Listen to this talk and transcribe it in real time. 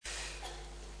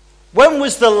When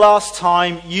was the last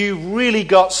time you really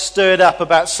got stirred up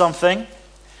about something?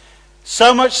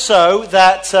 So much so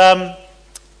that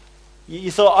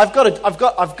you thought, I've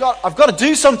got to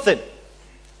do something.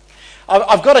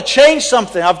 I've got to change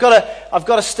something. I've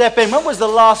got to step in. When was the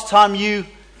last time you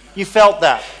felt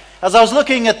that? As I was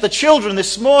looking at the children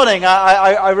this morning,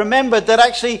 I remembered that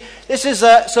actually this is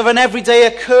a sort of an everyday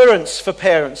occurrence for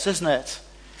parents, isn't it?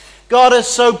 God has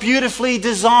so beautifully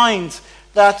designed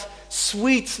that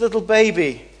sweet little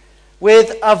baby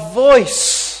with a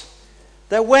voice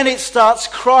that when it starts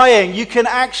crying, you can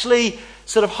actually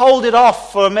sort of hold it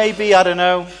off for maybe,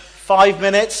 5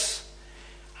 minutes,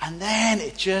 and then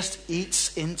it just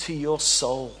eats into your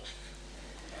soul.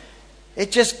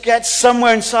 It just gets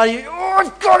somewhere inside you. Oh,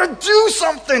 I've got to do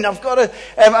something. I've got to,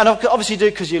 and obviously do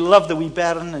it because you love the wee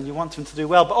bairn and you want him to do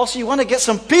well, but also you want to get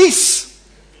some peace.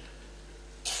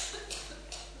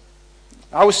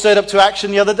 I was stirred up to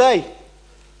action the other day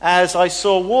as I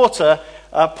saw water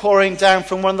pouring down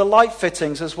from one of the light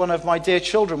fittings as one of my dear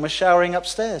children was showering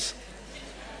upstairs.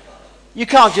 You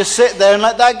can't just sit there and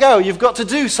let that go. You've got to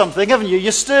do something, haven't you?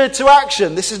 You're stirred to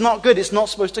action. This is not good. It's not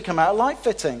supposed to come out of light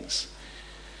fittings.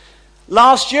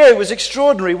 Last year it was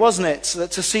extraordinary, wasn't it,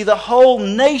 to see the whole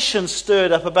nation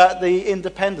stirred up about the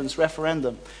independence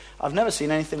referendum. I've never seen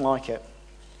anything like it.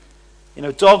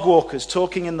 Dog walkers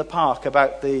talking in the park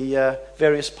about the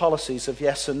various policies of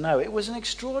yes and no. It was an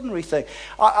extraordinary thing.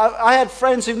 I had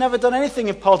friends who've never done anything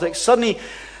in politics suddenly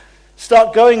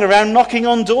start going around knocking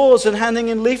on doors and handing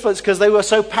in leaflets because they were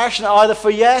so passionate either for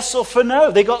yes or for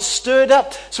no. They got stirred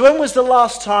up. So when was the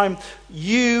last time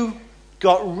you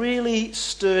got really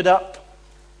stirred up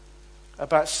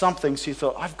about something so you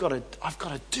thought, I've got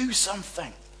to do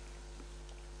something?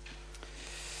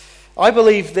 I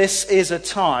believe this is a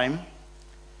time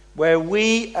where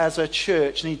we as a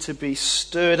church need to be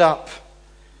stirred up.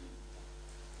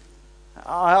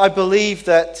 I believe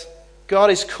that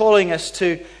God is calling us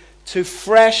to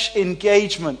fresh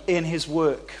engagement in His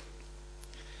work.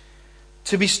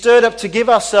 To be stirred up, to give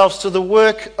ourselves to the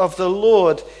work of the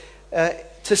Lord,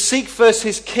 to seek first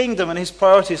His kingdom and His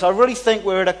priorities. I really think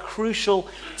we're at a crucial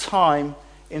time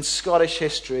in Scottish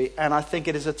history, and I think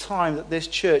it is a time that this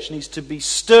church needs to be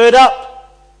stirred up.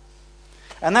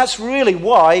 And that's really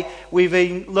why we've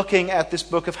been looking at this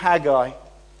book of Haggai.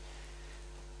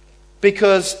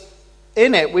 Because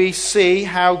in it we see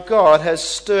how God has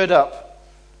stirred up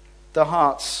the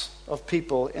hearts of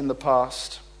people in the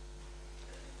past.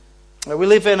 We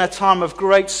live in a time of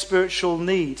great spiritual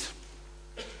need.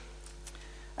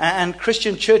 And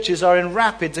Christian churches are in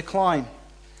rapid decline.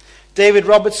 David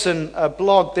Robertson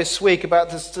blogged this week about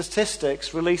the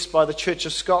statistics released by the Church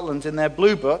of Scotland in their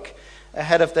Blue Book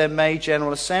ahead of their May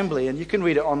General Assembly, and you can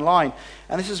read it online.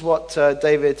 And this is what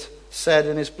David said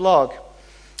in his blog.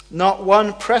 Not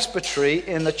one presbytery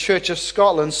in the Church of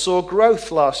Scotland saw growth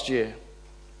last year.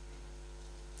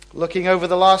 Looking over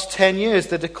the last 10 years,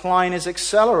 the decline is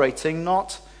accelerating,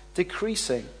 not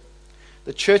decreasing.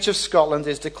 The Church of Scotland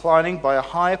is declining by a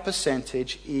higher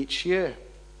percentage each year.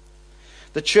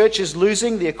 The church is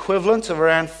losing the equivalent of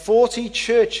around 40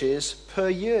 churches per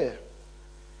year.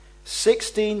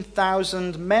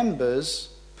 16,000 members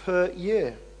per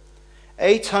year,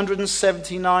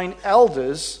 879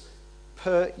 elders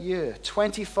per year,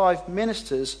 25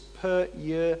 ministers per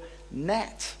year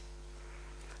net.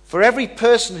 For every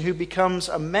person who becomes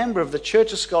a member of the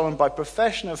Church of Scotland by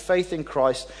profession of faith in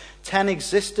Christ, 10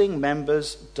 existing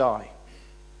members die.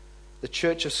 The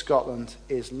Church of Scotland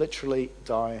is literally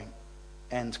dying.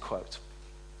 End quote.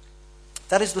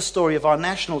 That is the story of our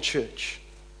national church.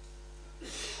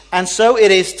 And so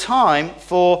it is time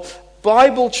for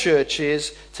Bible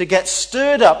churches to get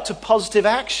stirred up to positive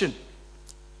action.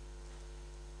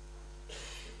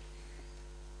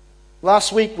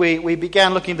 Last week we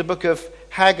began looking at the book of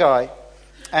Haggai,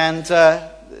 and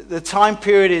the time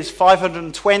period is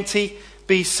 520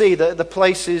 BC. The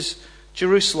place is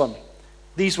Jerusalem.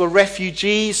 These were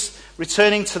refugees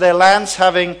returning to their lands,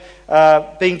 having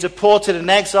been deported and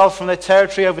exiled from their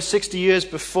territory over 60 years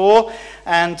before,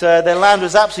 and their land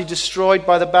was absolutely destroyed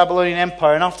by the Babylonian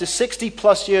Empire. And after 60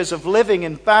 plus years of living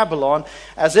in Babylon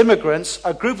as immigrants,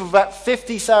 a group of about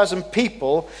 50,000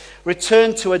 people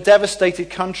returned to a devastated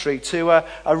country, to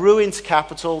a ruined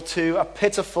capital, to a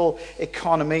pitiful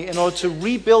economy, in order to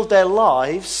rebuild their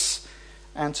lives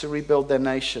and to rebuild their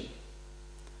nation.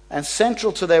 And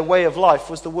central to their way of life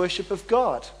was the worship of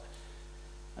God,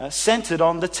 centered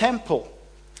on the temple,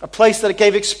 a place that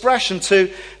gave expression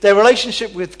to their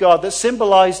relationship with God, that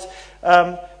symbolized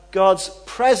God's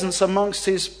presence amongst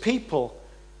His people.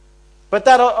 But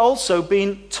that had also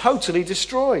been totally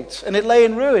destroyed, and it lay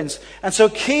in ruins. And so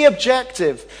key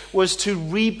objective was to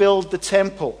rebuild the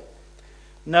temple,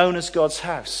 known as God's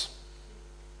house.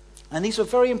 And these were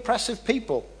very impressive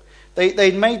people.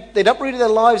 They'd uprooted their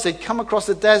lives, they'd come across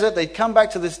the desert, they'd come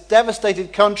back to this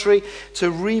devastated country to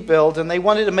rebuild, and they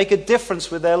wanted to make a difference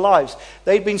with their lives.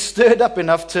 They'd been stirred up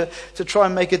enough to try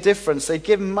and make a difference. They'd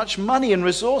given much money and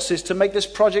resources to make this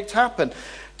project happen.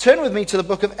 Turn with me to the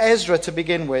book of Ezra to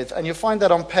begin with, and you'll find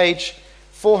that on page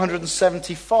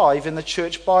 475 in the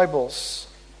church Bibles.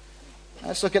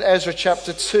 Let's look at Ezra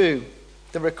chapter 2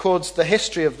 that records the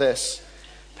history of this.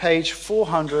 Page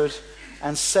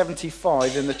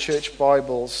 475 in the church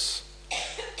Bibles.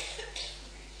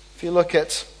 If you look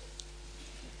at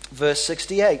verse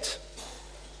 68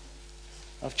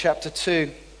 of chapter 2.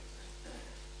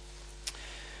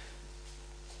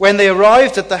 When they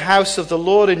arrived at the house of the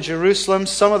Lord in Jerusalem,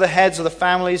 some of the heads of the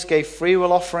families gave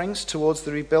freewill offerings towards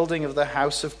the rebuilding of the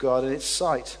house of God in its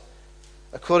site.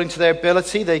 According to their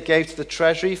ability, they gave to the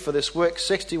treasury for this work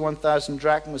 61,000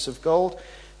 drachmas of gold,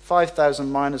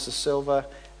 5,000 minas of silver,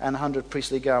 and 100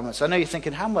 priestly garments. I know you're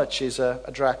thinking, how much is a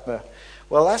drachma?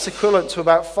 Well, that's equivalent to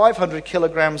about 500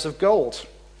 kilograms of gold.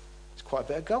 It's quite a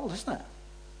bit of gold, isn't it?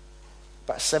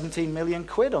 About 17 million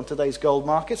quid on today's gold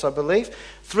markets, I believe.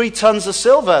 3 tons of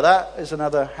silver, that is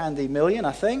another handy million,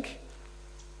 I think.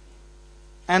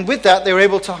 And with that, they were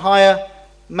able to hire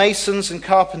masons and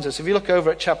carpenters. If you look over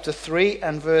at chapter 3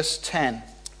 and verse 10.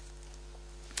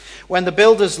 When the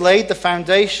builders laid the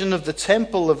foundation of the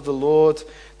temple of the Lord,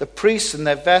 the priests in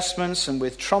their vestments and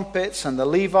with trumpets, and the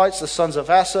Levites, the sons of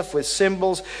Asaph, with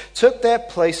cymbals, took their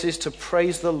places to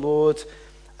praise the Lord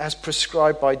as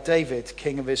prescribed by David,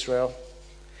 king of Israel.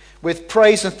 With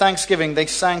praise and thanksgiving they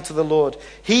sang to the Lord.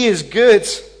 He is good.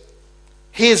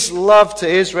 His love to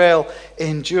Israel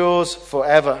endures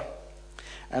forever.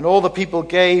 And all the people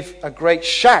gave a great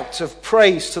shout of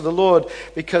praise to the Lord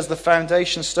because the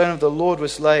foundation stone of the Lord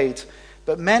was laid.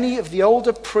 But many of the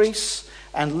older priests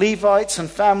and Levites and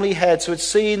family heads who had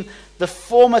seen the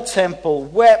former temple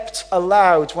wept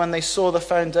aloud when they saw the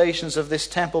foundations of this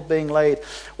temple being laid,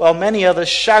 while many others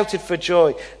shouted for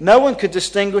joy. No one could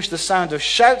distinguish the sound of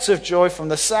shouts of joy from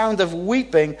the sound of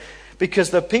weeping,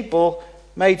 because the people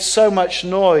made so much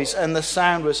noise and the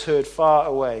sound was heard far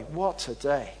away. What a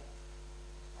day.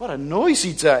 What a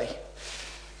noisy day.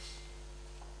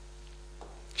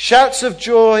 Shouts of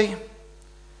joy,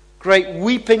 great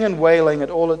weeping and wailing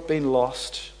at all that had been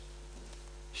lost.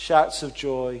 Shouts of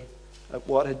joy at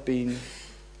what had been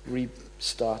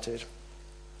restarted.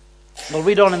 We'll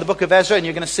read on in the book of Ezra, and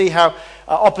you're going to see how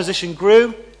opposition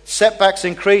grew, setbacks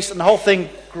increased, and the whole thing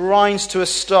grinds to a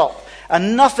stop.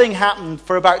 And nothing happened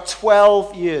for about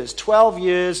 12 years. 12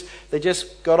 years, they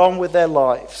just got on with their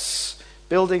lives,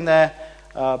 building their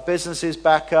businesses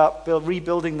back up,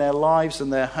 rebuilding their lives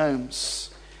and their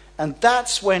homes. And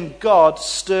that's when God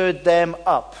stirred them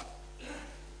up.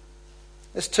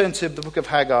 Let's turn to the book of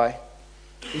Haggai.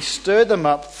 He stirred them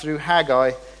up through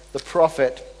Haggai, the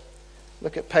prophet.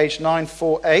 Look at page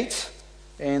 948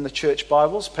 in the church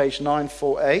Bibles, page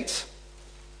 948.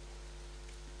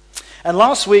 And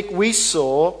last week we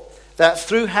saw that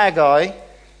through Haggai,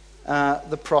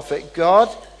 the prophet, God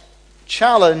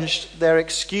challenged their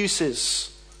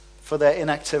excuses for their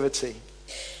inactivity.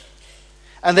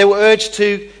 And they were urged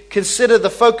to consider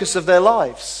the focus of their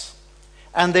lives.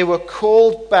 And they were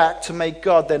called back to make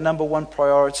God their number one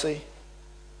priority.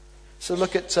 So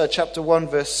look at chapter 1,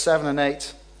 verse 7 and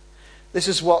 8. This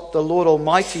is what the Lord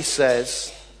Almighty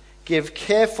says. Give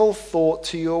careful thought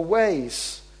to your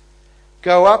ways.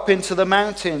 Go up into the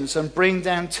mountains and bring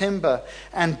down timber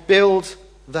and build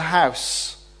the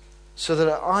house, so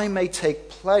that I may take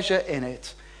pleasure in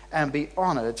it and be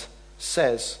honored,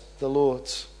 says the Lord.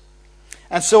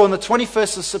 And so on the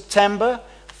 21st of September,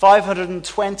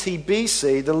 520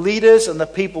 BC, the leaders and the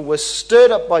people were stirred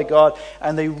up by God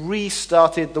and they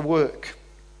restarted the work.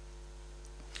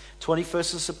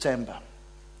 21st of September.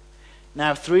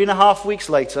 Now, 3.5 weeks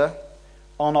later,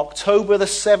 on October the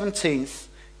 17th,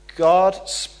 God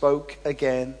spoke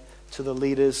again to the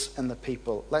leaders and the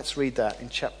people. Let's read that in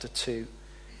chapter 2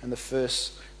 and the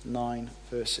first 9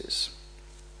 verses.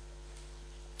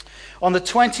 On the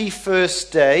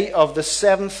 21st day of the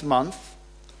 7th month,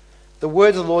 the word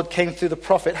of the Lord came through the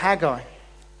prophet Haggai.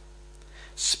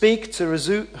 Speak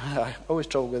to I always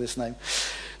trouble with this name.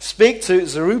 Speak to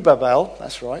Zerubbabel,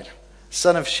 that's right,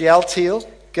 son of Shealtiel,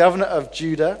 governor of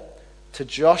Judah, to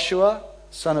Joshua,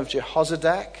 son of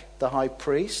Jehozadak, the high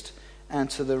priest,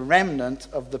 and to the remnant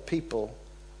of the people.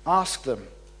 Ask them,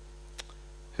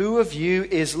 who of you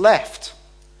is left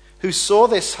who saw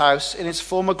this house in its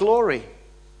former glory?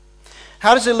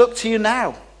 How does it look to you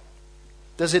now?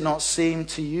 Does it not seem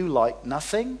to you like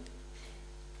nothing?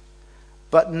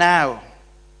 But now,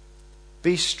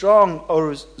 be strong,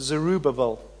 O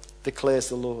Zerubbabel, declares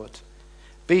the Lord.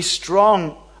 Be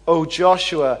strong, O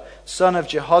Joshua, son of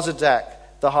Jehozadak,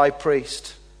 the high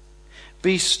priest.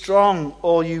 Be strong,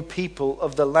 all you people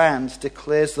of the land,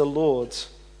 declares the Lord,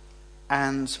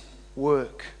 and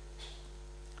work.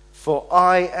 For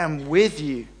I am with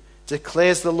you,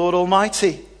 declares the Lord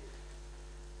Almighty.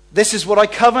 This is what I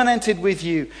covenanted with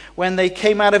you when they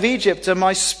came out of Egypt, and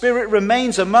my spirit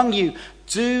remains among you.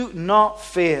 Do not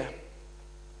fear.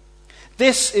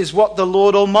 This is what the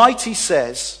Lord Almighty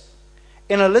says.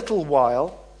 In a little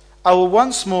while, I will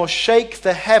once more shake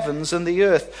the heavens and the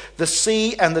earth, the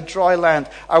sea and the dry land.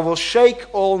 I will shake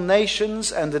all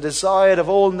nations, and the desire of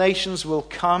all nations will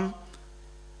come,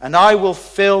 and I will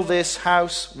fill this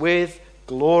house with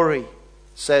glory,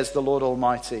 says the Lord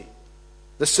Almighty.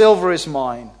 The silver is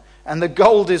mine, and the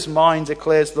gold is mine,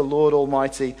 declares the Lord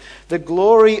Almighty. The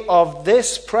glory of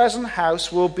this present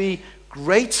house will be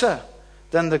greater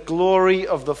than the glory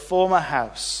of the former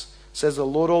house, says the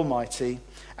Lord Almighty.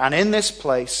 And in this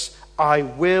place I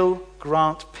will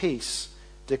grant peace,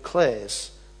 declares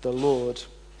the Lord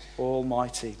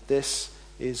Almighty. This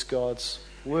is God's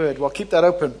word. Well, keep that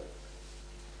open.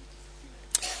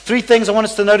 3 things I want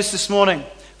us to notice this morning.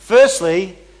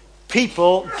 Firstly,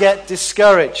 people get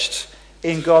discouraged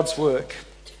in God's work.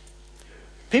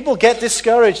 People get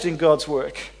discouraged in God's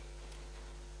work.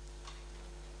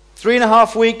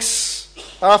 3.5 weeks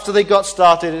after they got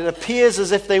started, it appears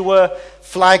as if they were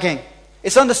flagging.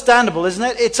 It's understandable, isn't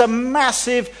it? It's a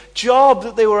massive job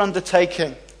that they were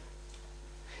undertaking.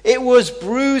 It was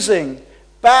bruising,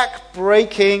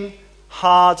 back-breaking,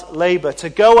 hard labor to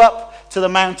go up to the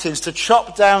mountains, to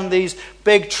chop down these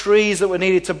big trees that were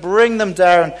needed, to bring them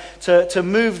down, to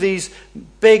move these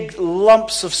big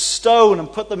lumps of stone and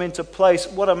put them into place.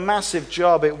 What a massive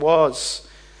job it was.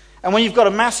 And when you've got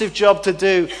a massive job to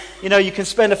do, you can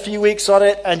spend a few weeks on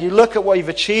it and you look at what you've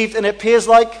achieved and it appears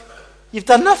like you've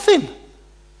done nothing.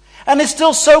 And there's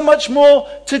still so much more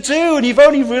to do, and you've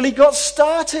only really got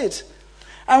started.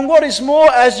 And what is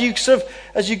more, as you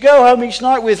go home each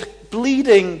night with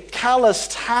bleeding,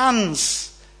 calloused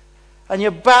hands, and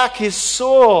your back is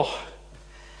sore,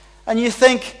 and you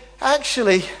think,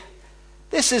 actually,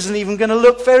 this isn't even going to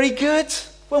look very good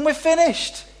when we're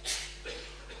finished.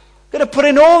 We're going to put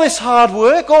in all this hard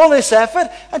work, all this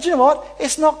effort, and do you know what?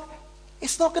 It's not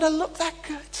going to look that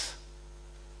good.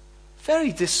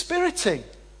 Very dispiriting.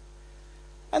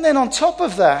 And then on top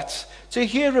of that, to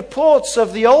hear reports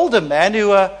of the older men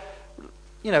who are,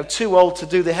 too old to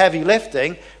do the heavy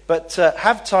lifting, but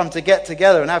have time to get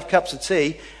together and have cups of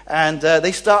tea, and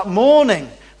they start mourning.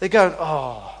 They're going,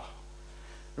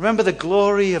 remember the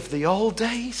glory of the old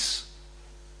days?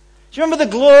 Do you remember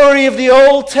the glory of the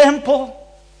old temple?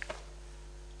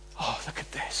 Oh, look at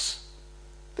this.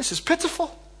 This is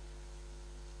pitiful.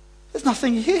 There's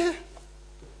nothing here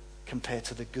compared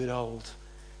to the good old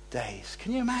days.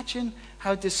 Can you imagine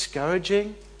how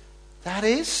discouraging that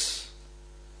is?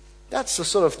 That's the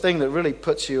sort of thing that really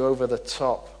puts you over the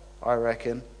top, I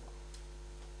reckon.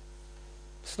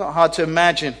 It's not hard to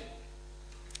imagine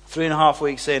 3.5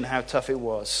 weeks in how tough it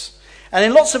was. And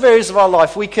in lots of areas of our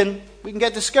life we can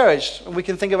get discouraged and we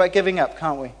can think about giving up,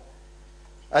 can't we?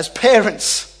 As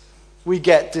parents, we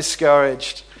get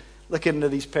discouraged. Looking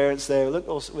at these parents there, look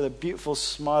also with the beautiful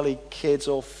smiley kids,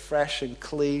 all fresh and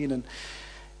clean, and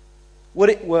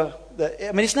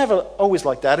it's never always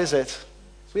like that, is it?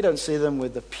 We don't see them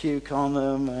with the puke on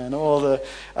them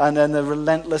and then the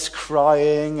relentless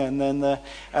crying, and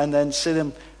then see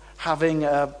them having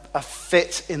a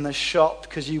fit in the shop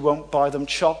because you won't buy them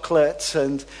chocolate,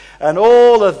 and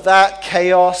all of that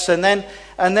chaos, and then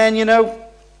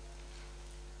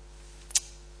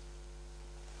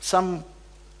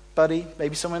somebody,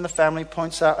 maybe someone in the family,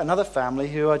 points out another family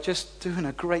who are just doing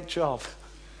a great job.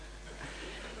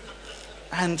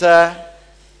 And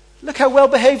look how well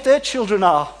behaved their children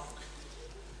are.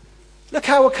 Look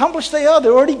how accomplished they are.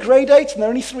 They're already grade 8 and they're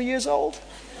only 3 years old.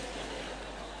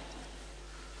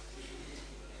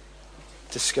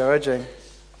 Discouraging.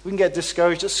 We can get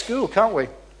discouraged at school, can't we?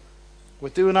 We're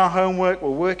doing our homework, we're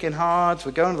working hard,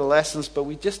 we're going to the lessons, but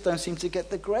we just don't seem to get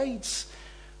the grades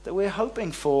that we're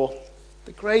hoping for.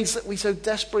 The grades that we so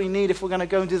desperately need if we're going to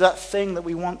go and do that thing that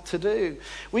we want to do.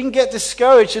 We can get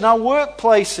discouraged in our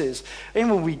workplaces.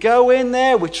 And when we go in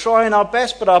there, we're trying our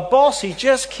best, but our boss, he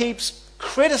just keeps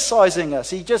criticizing us.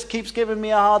 He just keeps giving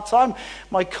me a hard time.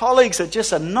 My colleagues are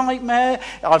just a nightmare.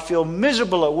 I feel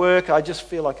miserable at work. I just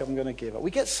feel like I'm going to give up.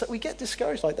 We get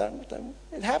discouraged like that.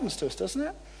 It happens to us, doesn't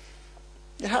it?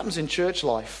 It happens in church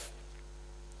life.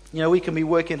 We can be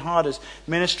working hard as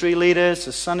ministry leaders,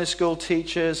 as Sunday school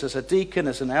teachers, as a deacon,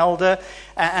 as an elder.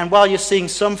 And while you're seeing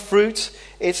some fruit,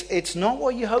 it's not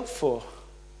what you hope for.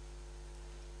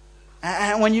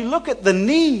 And when you look at the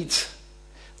need,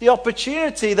 the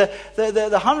opportunity,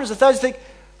 the hundreds of thousands, you think,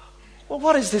 well,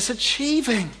 what is this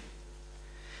achieving?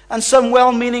 And some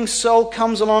well-meaning soul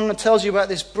comes along and tells you about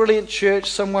this brilliant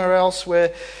church somewhere else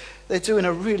where they're doing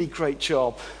a really great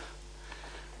job.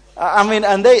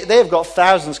 And they've got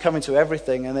thousands coming to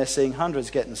everything, and they're seeing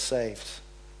hundreds getting saved.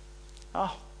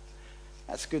 Oh,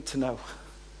 that's good to know.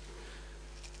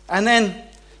 And then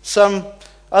some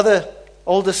other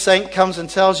older saint comes and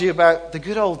tells you about the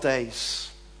good old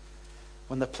days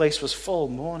when the place was full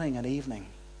morning and evening.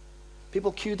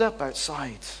 People queued up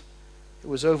outside. It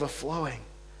was overflowing.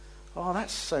 Oh, that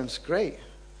sounds great.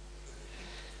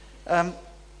 Or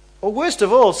worst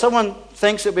of all, someone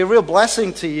thinks it'd be a real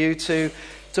blessing to you to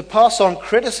pass on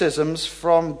criticisms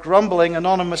from grumbling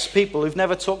anonymous people who've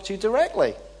never talked to you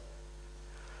directly.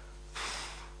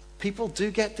 People do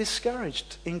get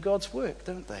discouraged in God's work,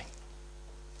 don't they?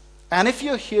 And if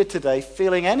you're here today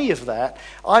feeling any of that,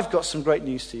 I've got some great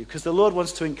news to you, because the Lord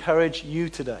wants to encourage you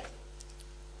today.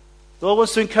 The Lord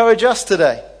wants to encourage us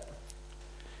today.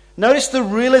 Notice the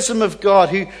realism of God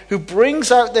who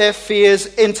brings out their fears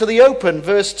into the open.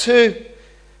 Verse 2.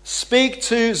 Speak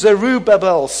to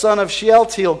Zerubbabel, son of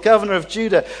Shealtiel, governor of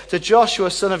Judah, to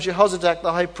Joshua, son of Jehozadak,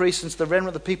 the high priest, and to the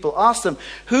remnant of the people. Ask them,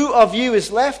 who of you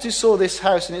is left who saw this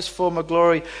house in its former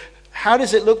glory? How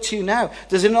does it look to you now?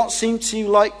 Does it not seem to you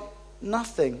like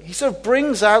nothing? He sort of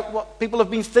brings out what people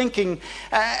have been thinking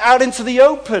out into the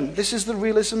open. This is the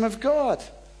realism of God.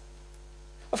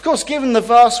 Of course, given the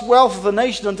vast wealth of the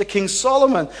nation under King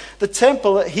Solomon, the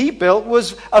temple that he built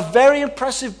was a very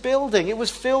impressive building. It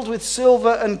was filled with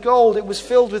silver and gold. It was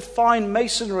filled with fine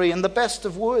masonry and the best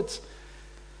of wood.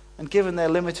 And given their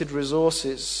limited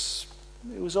resources,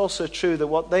 it was also true that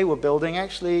what they were building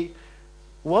actually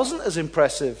wasn't as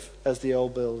impressive as the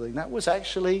old building. That was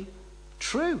actually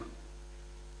true.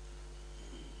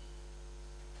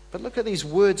 But look at these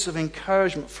words of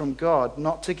encouragement from God,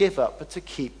 not to give up, but to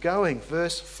keep going.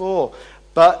 Verse 4,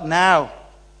 but now,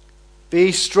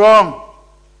 be strong,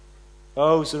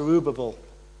 O Zerubbabel,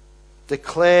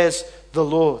 declares the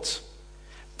Lord.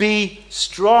 Be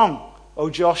strong, O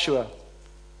Joshua,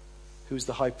 who's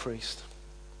the high priest,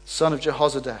 son of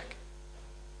Jehozadak.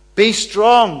 Be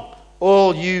strong,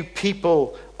 all you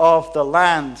people of the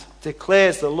land,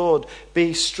 declares the Lord.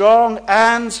 Be strong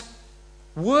and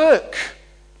work.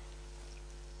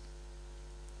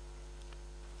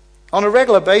 On a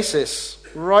regular basis,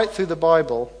 right through the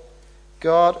Bible,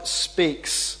 God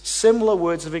speaks similar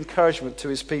words of encouragement to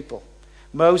his people.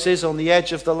 Moses, on the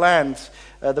edge of the land,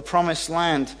 the promised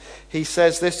land, he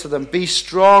says this to them, be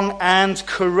strong and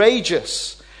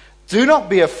courageous. Do not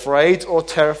be afraid or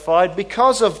terrified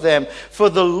because of them, for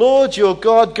the Lord your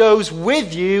God goes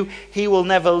with you. He will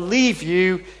never leave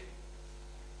you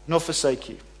nor forsake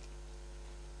you.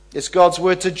 It's God's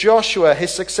word to Joshua,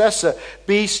 his successor.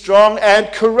 Be strong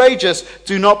and courageous.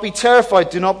 Do not be terrified.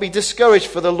 Do not be discouraged,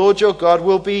 for the Lord your God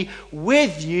will be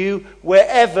with you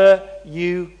wherever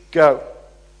you go.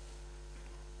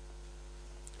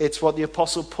 It's what the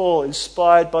Apostle Paul,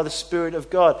 inspired by the Spirit of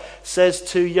God, says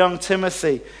to young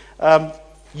Timothy.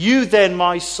 You then,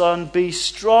 my son, be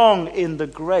strong in the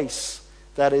grace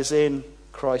that is in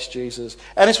Christ Jesus.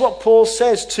 And it's what Paul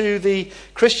says to the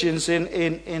Christians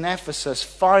in Ephesus.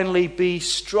 Finally, be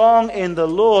strong in the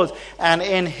Lord and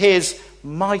in his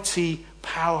mighty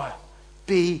power.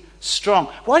 Be strong.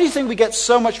 Why do you think we get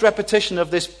so much repetition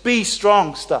of this be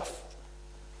strong stuff?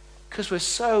 Because we're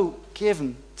so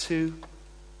given to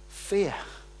fear.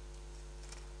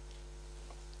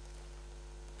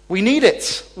 We need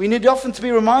it. We need often to be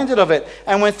reminded of it.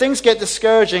 And when things get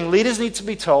discouraging, leaders need to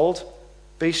be told,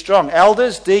 be strong.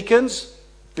 Elders, deacons,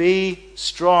 be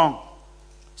strong.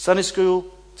 Sunday school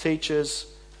teachers,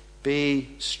 be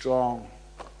strong.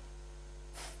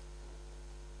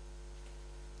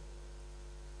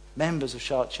 Members of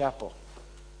Charlotte Chapel,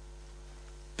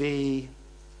 be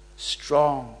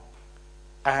strong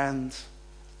and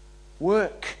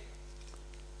work.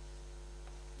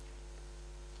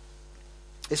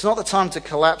 It's not the time to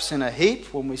collapse in a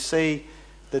heap when we see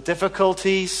the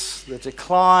difficulties, the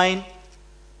decline.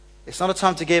 It's not a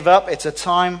time to give up. It's a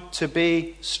time to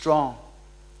be strong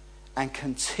and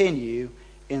continue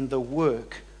in the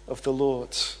work of the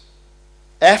Lord.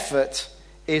 Effort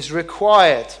is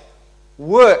required.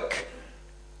 Work,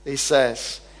 he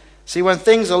says. See, when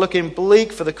things are looking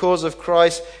bleak for the cause of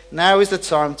Christ, now is the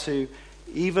time to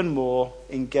even more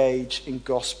engage in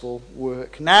gospel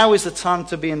work. Now is the time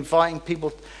to be inviting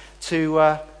people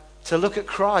to look at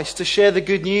Christ, to share the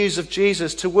good news of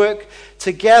Jesus, to work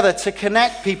together, to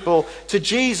connect people to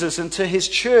Jesus and to his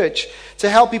church, to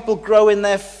help people grow in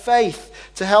their faith,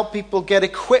 to help people get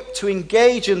equipped to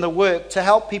engage in the work, to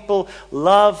help people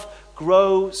love,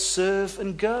 grow, serve,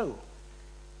 and go.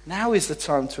 Now is the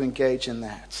time to engage in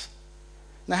that.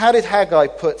 Now, how did Haggai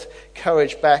put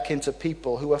courage back into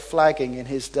people who were flagging in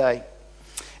his day?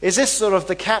 Is this sort of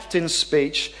the captain's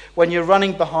speech when you're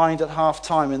running behind at half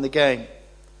time in the game?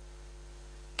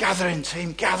 Gather in,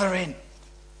 team, gather in.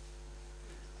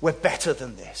 We're better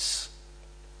than this.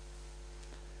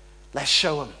 Let's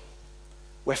show them.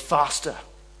 We're faster,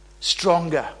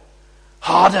 stronger,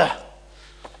 harder.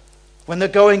 When the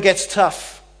going gets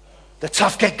tough, the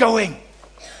tough get going.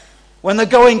 When the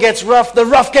going gets rough, the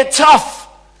rough get tough.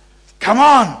 Come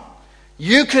on.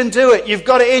 You can do it. You've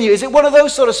got it in you. Is it one of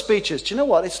those sort of speeches? Do you know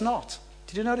what? It's not.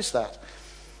 Did you notice that?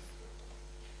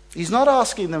 He's not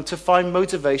asking them to find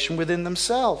motivation within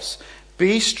themselves.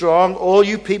 Be strong, all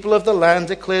you people of the land,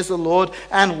 declares the Lord,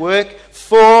 and work,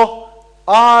 for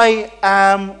I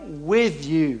am with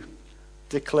you,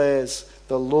 declares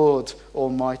the Lord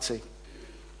Almighty.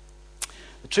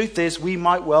 The truth is, we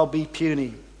might well be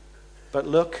puny, but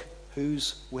look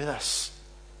who's with us.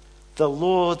 The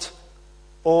Lord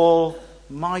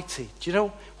Almighty. Do you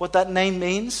know what that name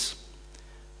means?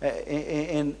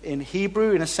 In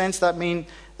Hebrew, in a sense, that name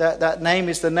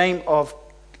is the name of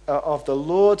the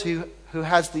Lord who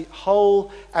has the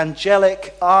whole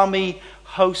angelic army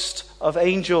host of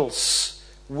angels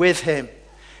with him.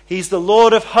 He's the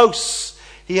Lord of hosts.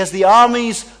 He has the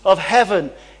armies of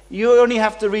heaven. You only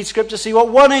have to read scripture to see what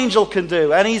one angel can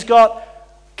do. And he's got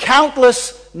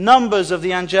countless numbers of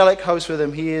the angelic host with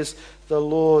him. He is the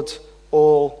Lord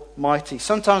Almighty.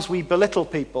 Sometimes we belittle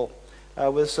people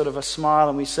with sort of a smile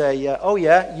and we say, oh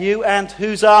yeah, you and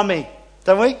whose army?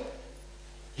 Don't we?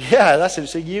 Yeah, that's it.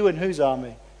 So you and whose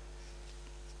army?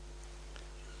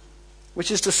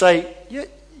 Which is to say,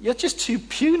 you're just too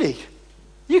puny.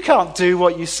 You can't do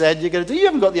what you said you're going to do. You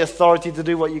haven't got the authority to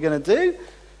do what you're going to do.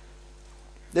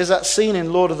 There's that scene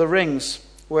in Lord of the Rings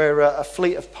where a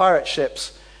fleet of pirate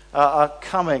ships are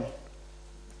coming.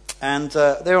 And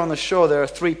they're on the shore. There are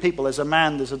three people. There's a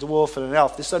man, there's a dwarf, and an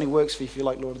elf. This only works for you if you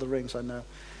like Lord of the Rings, I know.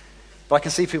 But I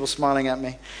can see people smiling at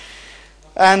me.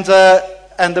 And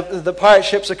the pirate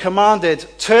ships are commanded,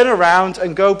 turn around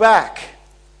and go back.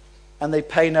 And they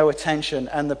pay no attention.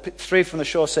 And the three from the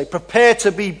shore say, prepare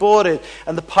to be boarded.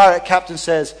 And the pirate captain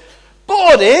says,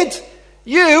 boarded?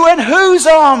 You and whose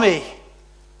army?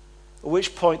 At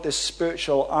which point this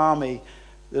spiritual army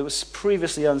that was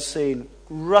previously unseen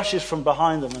rushes from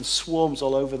behind them and swarms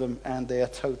all over them, and they are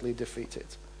totally defeated.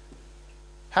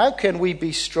 How can we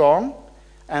be strong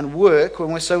and work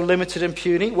when we're so limited and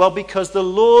puny? Well, because the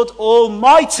Lord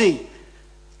Almighty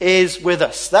is with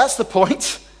us. That's the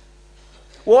point.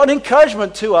 What an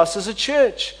encouragement to us as a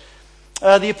church.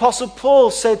 The Apostle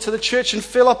Paul said to the church in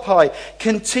Philippi,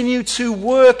 continue to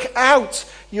work out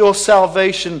your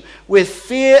salvation with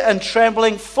fear and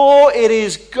trembling, for it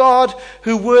is God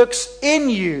who works in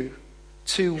you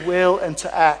to will and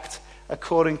to act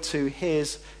according to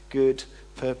his good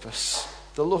purpose.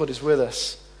 The Lord is with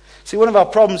us. See, one of our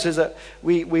problems is that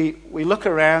we look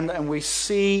around and we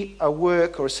see a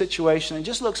work or a situation and it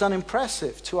just looks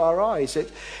unimpressive to our eyes.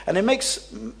 It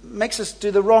makes us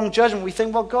do the wrong judgment. We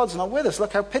think, well, God's not with us.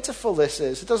 Look how pitiful this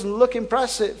is. It doesn't look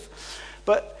impressive.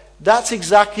 But that's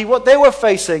exactly what they were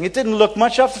facing. It didn't look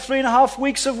much after 3.5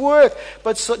 weeks of work.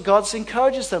 But so God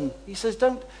encourages them. He says,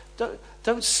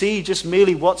 don't see just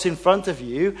merely what's in front of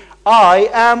you. I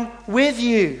am with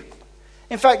you.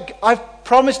 In fact, I've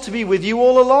promised to be with you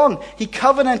all along. He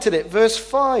covenanted it. Verse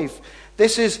 5.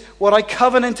 This is what I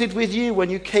covenanted with you when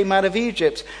you came out of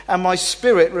Egypt, and my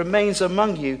spirit remains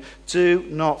among you. Do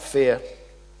not fear.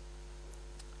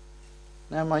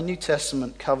 Now, my New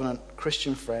Testament covenant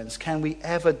Christian friends, can we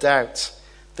ever doubt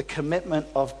the commitment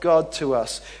of God to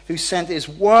us, who sent his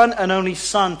one and only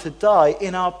Son to die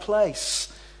in our place?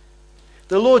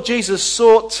 The Lord Jesus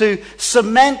sought to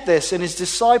cement this in his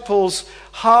disciples'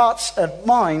 hearts and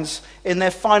minds in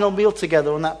their final meal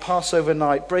together on that Passover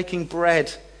night, breaking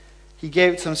bread. He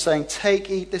gave it to them saying, take,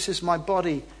 eat, this is my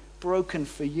body broken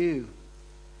for you.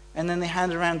 And then they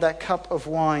handed around that cup of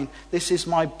wine. This is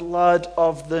my blood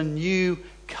of the new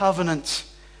covenant.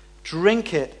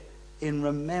 Drink it in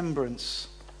remembrance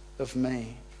of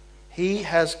me. He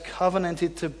has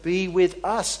covenanted to be with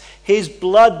us, his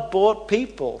blood-bought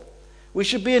people. We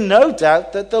should be in no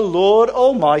doubt that the Lord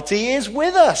Almighty is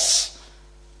with us.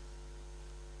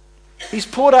 He's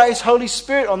poured out his Holy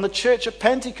Spirit on the church at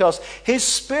Pentecost. His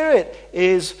Spirit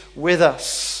is with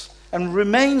us and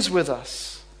remains with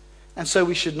us. And so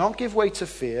we should not give way to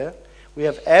fear. We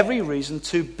have every reason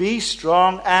to be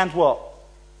strong and what?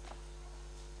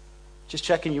 Just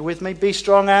checking, you with me? Be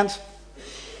strong and?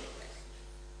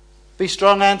 Be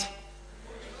strong and?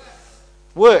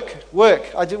 Work.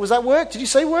 Was that work? Did you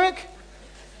say work?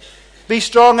 Be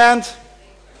strong and?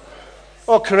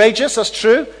 Oh, courageous, that's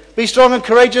true. Be strong and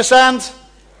courageous and?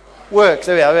 Work.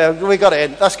 There we are. We got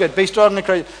it in. That's good. Be strong and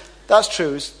courageous. That's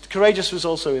true. Courageous was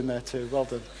also in there too. Well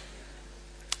done.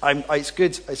 It's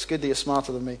good that you're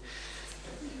smarter than me.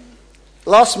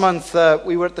 Last month,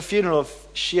 we were at the funeral of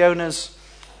Shiona's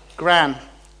gran,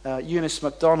 Eunice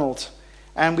MacDonald.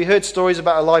 And we heard stories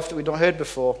about her life that we'd not heard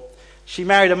before. She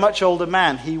married a much older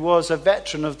man. He was a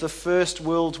veteran of the First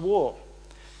World War.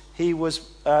 He was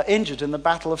injured in the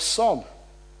Battle of Somme.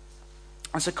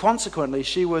 And so consequently,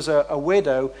 she was a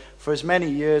widow for as many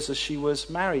years as she was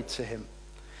married to him.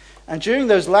 And during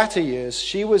those latter years,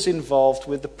 she was involved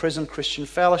with the Prison Christian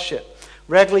Fellowship,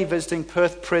 regularly visiting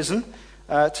Perth Prison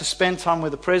to spend time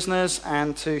with the prisoners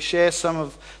and to share some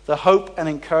of the hope and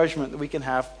encouragement that we can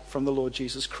have from the Lord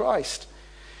Jesus Christ.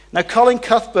 Now, Colin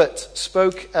Cuthbert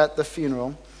spoke at the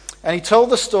funeral, and he told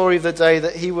the story of the day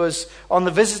that he was on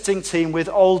the visiting team with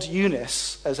old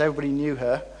Eunice, as everybody knew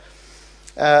her,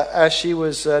 as she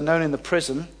was known in the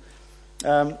prison.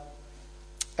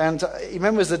 And he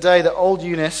remembers the day that old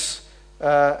Eunice,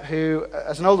 who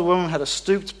as an older woman had a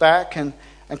stooped back, and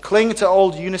clinging to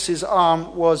old Eunice's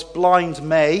arm was blind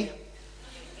May,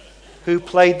 who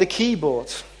played the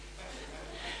keyboard.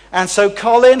 And so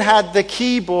Colin had the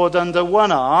keyboard under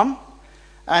one arm,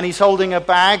 and he's holding a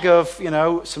bag of,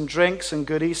 some drinks and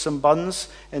goodies, some buns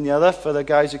in the other for the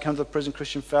guys who come to the Prison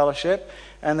Christian Fellowship.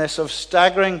 And they're sort of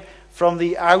staggering from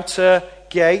the outer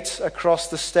gate across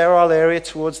the sterile area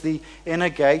towards the inner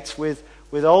gate with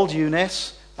old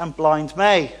Eunice and blind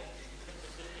May.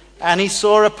 And he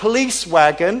saw a police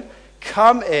wagon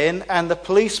come in, and the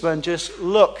policeman just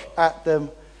look at them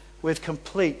with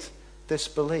complete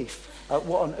disbelief at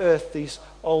what on earth these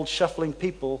old shuffling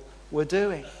people were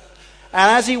doing. And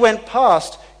as he went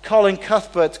past, Colin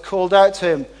Cuthbert called out to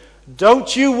him,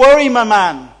 "Don't you worry, my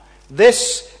man.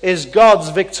 This is God's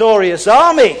victorious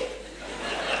army."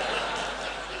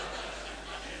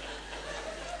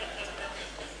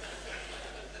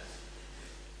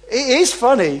 It is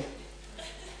funny,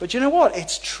 but you know what?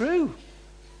 It's true.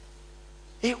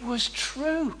 It was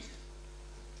true.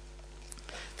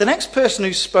 The next person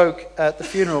who spoke at the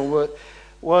funeral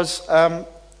was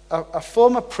a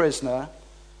former prisoner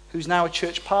who's now a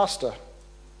church pastor,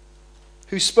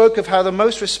 who spoke of how the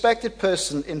most respected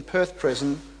person in Perth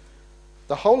Prison,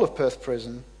 the whole of Perth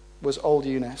Prison, was old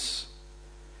Eunice.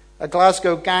 A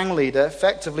Glasgow gang leader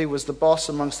effectively was the boss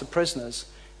amongst the prisoners.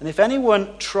 And if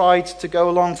anyone tried to go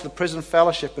along to the prison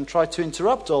fellowship and tried to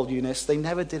interrupt old Eunice, they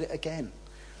never did it again.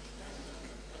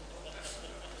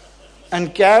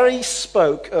 And Gary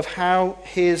spoke of how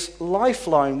his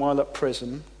lifeline while at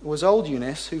prison was old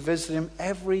Eunice, who visited him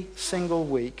every single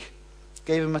week,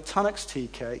 gave him a Tunnocks tea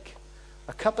cake,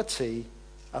 a cup of tea,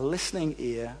 a listening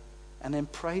ear, and then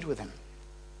prayed with him.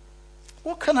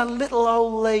 What can a little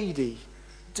old lady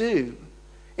do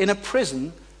in a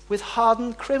prison with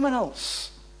hardened criminals?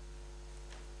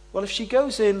 Well, if she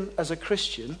goes in as a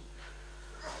Christian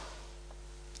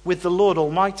with the Lord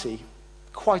Almighty,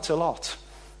 quite a lot.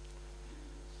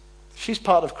 She's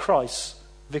part of Christ's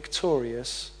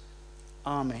victorious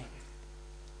army.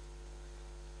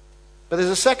 But there's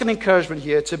a second encouragement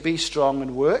here to be strong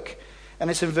and work, and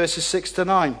it's in verses 6 to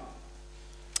 9.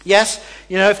 Yes,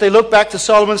 if they look back to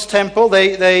Solomon's temple,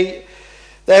 their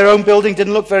own building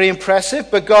didn't look very impressive,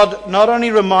 but God not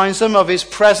only reminds them of his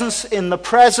presence in the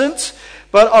present,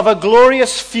 but of a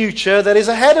glorious future that is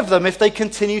ahead of them if they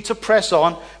continue to press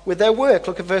on with their work.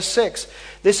 Look at verse 6.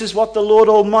 This is what the Lord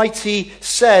Almighty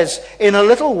says, "In a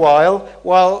little while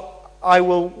I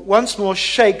will once more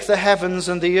shake the heavens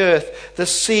and the earth, the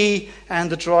sea and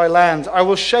the dry land. I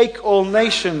will shake all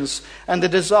nations, and the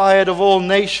desired of all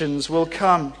nations will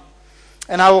come.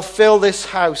 And I will fill this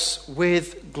house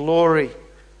with glory,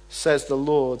 says the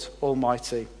Lord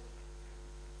Almighty."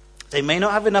 They may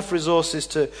not have enough resources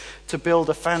to build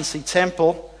a fancy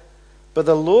temple, but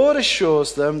the Lord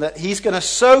assures them that he's going to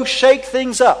so shake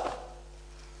things up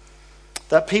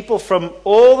that people from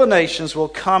all the nations will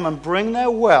come and bring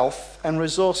their wealth and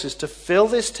resources to fill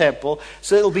this temple,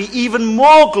 so it'll be even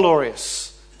more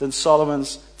glorious than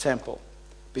Solomon's temple.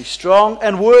 Be strong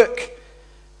and work,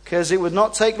 because it would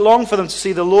not take long for them to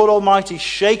see the Lord Almighty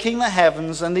shaking the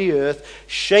heavens and the earth,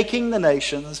 shaking the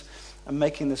nations, and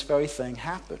making this very thing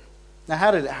happen. Now,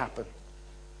 how did it happen?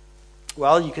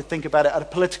 Well, you could think about it at a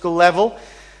political level.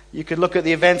 You could look at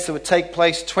the events that would take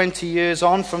place 20 years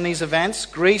on from these events.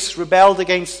 Greece rebelled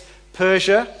against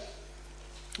Persia,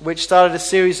 which started a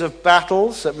series of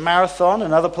battles at Marathon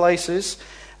and other places,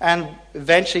 and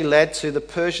eventually led to the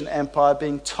Persian Empire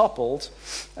being toppled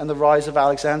and the rise of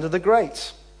Alexander the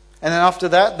Great. And then after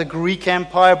that, the Greek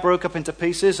Empire broke up into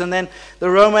pieces, and then the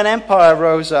Roman Empire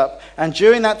rose up. And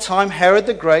during that time, Herod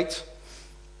the Great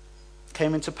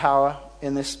came into power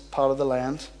in this part of the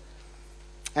land.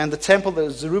 And the temple that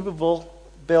Zerubbabel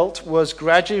built was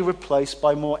gradually replaced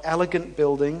by more elegant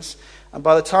buildings. And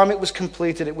by the time it was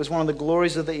completed, it was one of the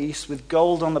glories of the East, with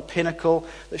gold on the pinnacle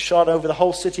that shot over the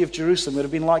whole city of Jerusalem. It would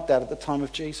have been like that at the time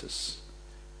of Jesus.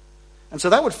 And so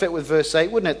that would fit with verse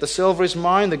 8, wouldn't it? The silver is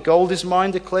mine, the gold is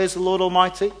mine, declares the Lord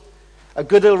Almighty. A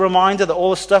good little reminder that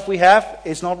all the stuff we have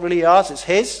is not really ours, it's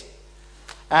His.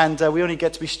 And we only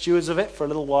get to be stewards of it for a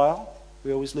little while.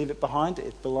 We always leave it behind.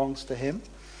 It belongs to Him.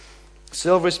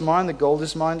 Silver is mine, the gold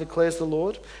is mine, declares the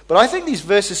Lord. But I think these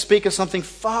verses speak of something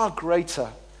far greater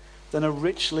than a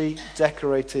richly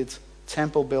decorated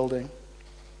temple building.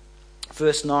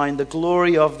 Verse 9, the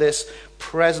glory of this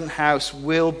present house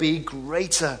will be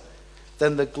greater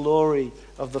than the glory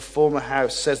of the former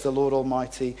house, says the Lord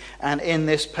Almighty. And in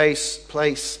this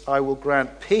place I will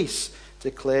grant peace,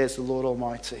 declares the Lord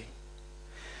Almighty.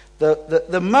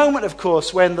 The moment, of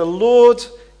course, when the Lord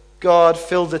God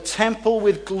filled the temple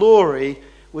with glory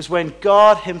was when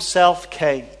God Himself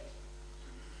came,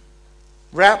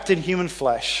 wrapped in human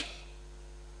flesh,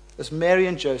 as Mary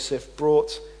and Joseph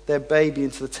brought their baby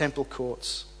into the temple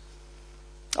courts.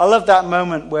 I love that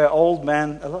moment where old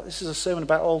man, this is a sermon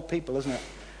about old people, isn't it?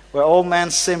 Where old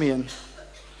man Simeon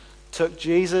took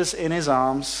Jesus in his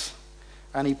arms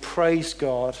and he praised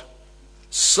God.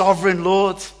 Sovereign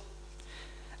Lord,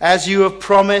 as you have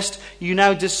promised, you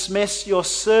now dismiss your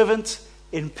servant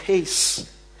in peace.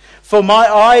 For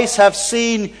my eyes have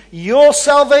seen your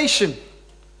salvation,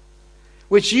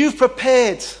 which you've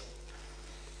prepared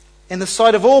in the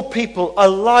sight of all people, a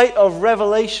light of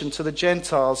revelation to the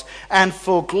Gentiles, and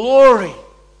for glory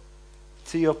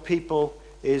to your people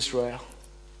Israel.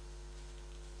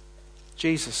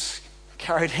 Jesus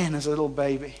carried in as a little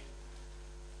baby.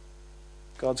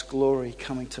 God's glory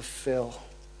coming to fill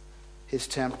His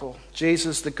temple.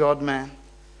 Jesus, the God-man,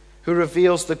 who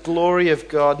reveals the glory of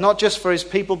God, not just for His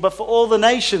people, but for all the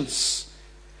nations.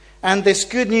 And this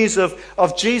good news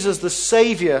of Jesus, the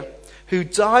Savior, who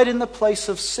died in the place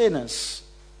of sinners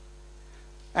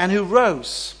and who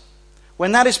rose.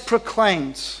 When that is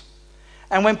proclaimed,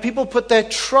 and when people put their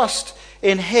trust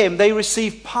in Him, they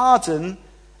receive pardon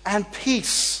and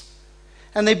peace.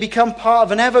 And they become part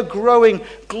of an ever-growing,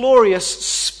 glorious,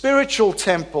 spiritual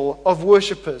temple of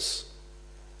worshippers.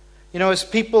 You know, as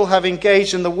people have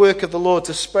engaged in the work of the Lord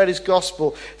to spread His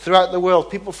gospel throughout the world,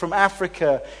 people from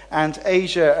Africa and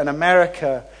Asia and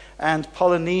America and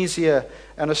Polynesia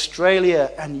and Australia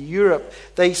and Europe,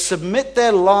 they submit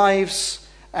their lives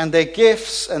and their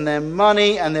gifts and their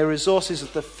money and their resources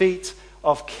at the feet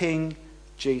of King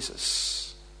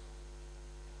Jesus.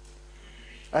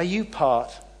 Are you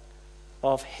part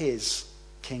of His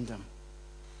kingdom?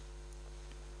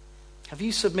 Have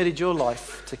you submitted your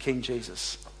life to King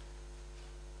Jesus?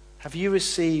 Have you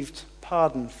received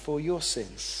pardon for your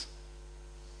sins?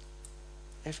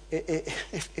 If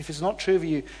it's not true of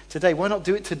you today, why not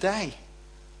do it today?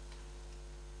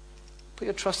 Put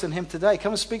your trust in Him today.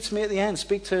 Come and speak to me at the end.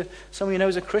 Speak to someone you know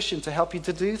is a Christian to help you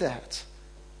to do that.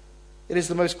 It is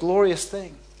the most glorious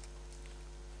thing.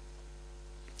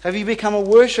 Have you become a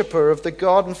worshipper of the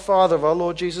God and Father of our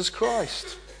Lord Jesus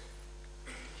Christ?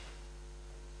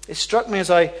 It struck me as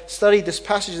I studied this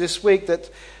passage this week that,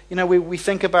 you know, we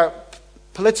think about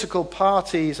political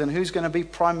parties and who's going to be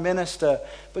prime minister.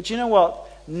 But you know what?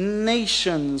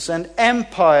 Nations and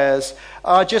empires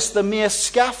are just the mere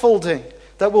scaffolding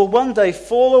that will one day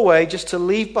fall away just to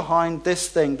leave behind this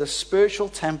thing, the spiritual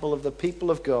temple of the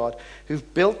people of God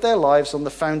who've built their lives on the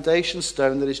foundation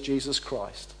stone that is Jesus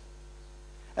Christ.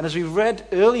 And as we read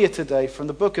earlier today from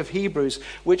the book of Hebrews,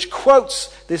 which quotes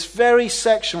this very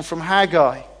section from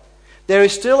Haggai, there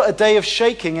is still a day of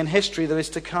shaking in history that is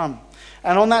to come.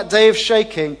 And on that day of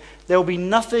shaking, there will be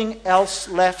nothing else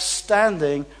left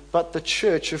standing but the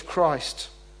church of Christ.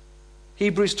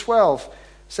 Hebrews 12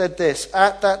 said this,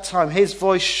 at that time His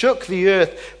voice shook the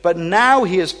earth, but now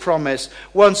He has promised,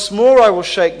 once more I will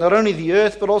shake not only the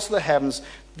earth but also the heavens.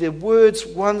 The words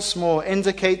once more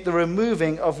indicate the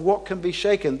removing of what can be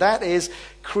shaken. That is,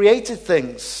 created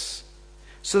things,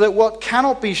 so that what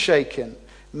cannot be shaken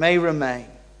may remain.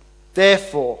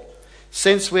 Therefore,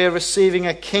 Since we are receiving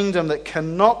a kingdom that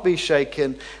cannot be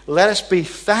shaken, let us be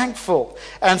thankful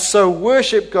and so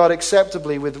worship God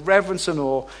acceptably with reverence and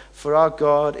awe, for our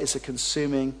God is a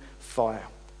consuming fire.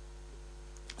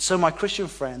 So my Christian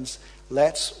friends,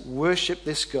 let's worship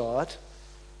this God,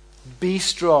 be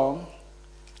strong,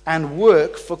 and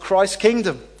work for Christ's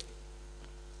kingdom.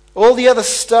 All the other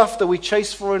stuff that we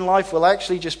chase for in life will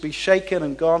actually just be shaken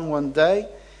and gone one day.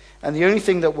 And the only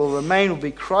thing that will remain will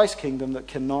be Christ's kingdom that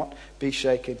cannot be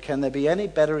shaken. Can there be any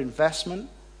better investment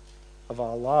of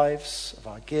our lives, of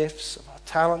our gifts, of our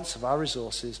talents, of our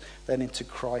resources than into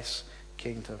Christ's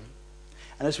kingdom?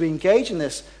 And as we engage in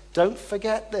this, don't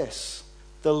forget this.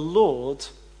 The Lord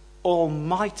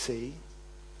Almighty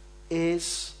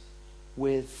is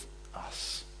with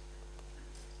us.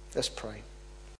 Let's pray.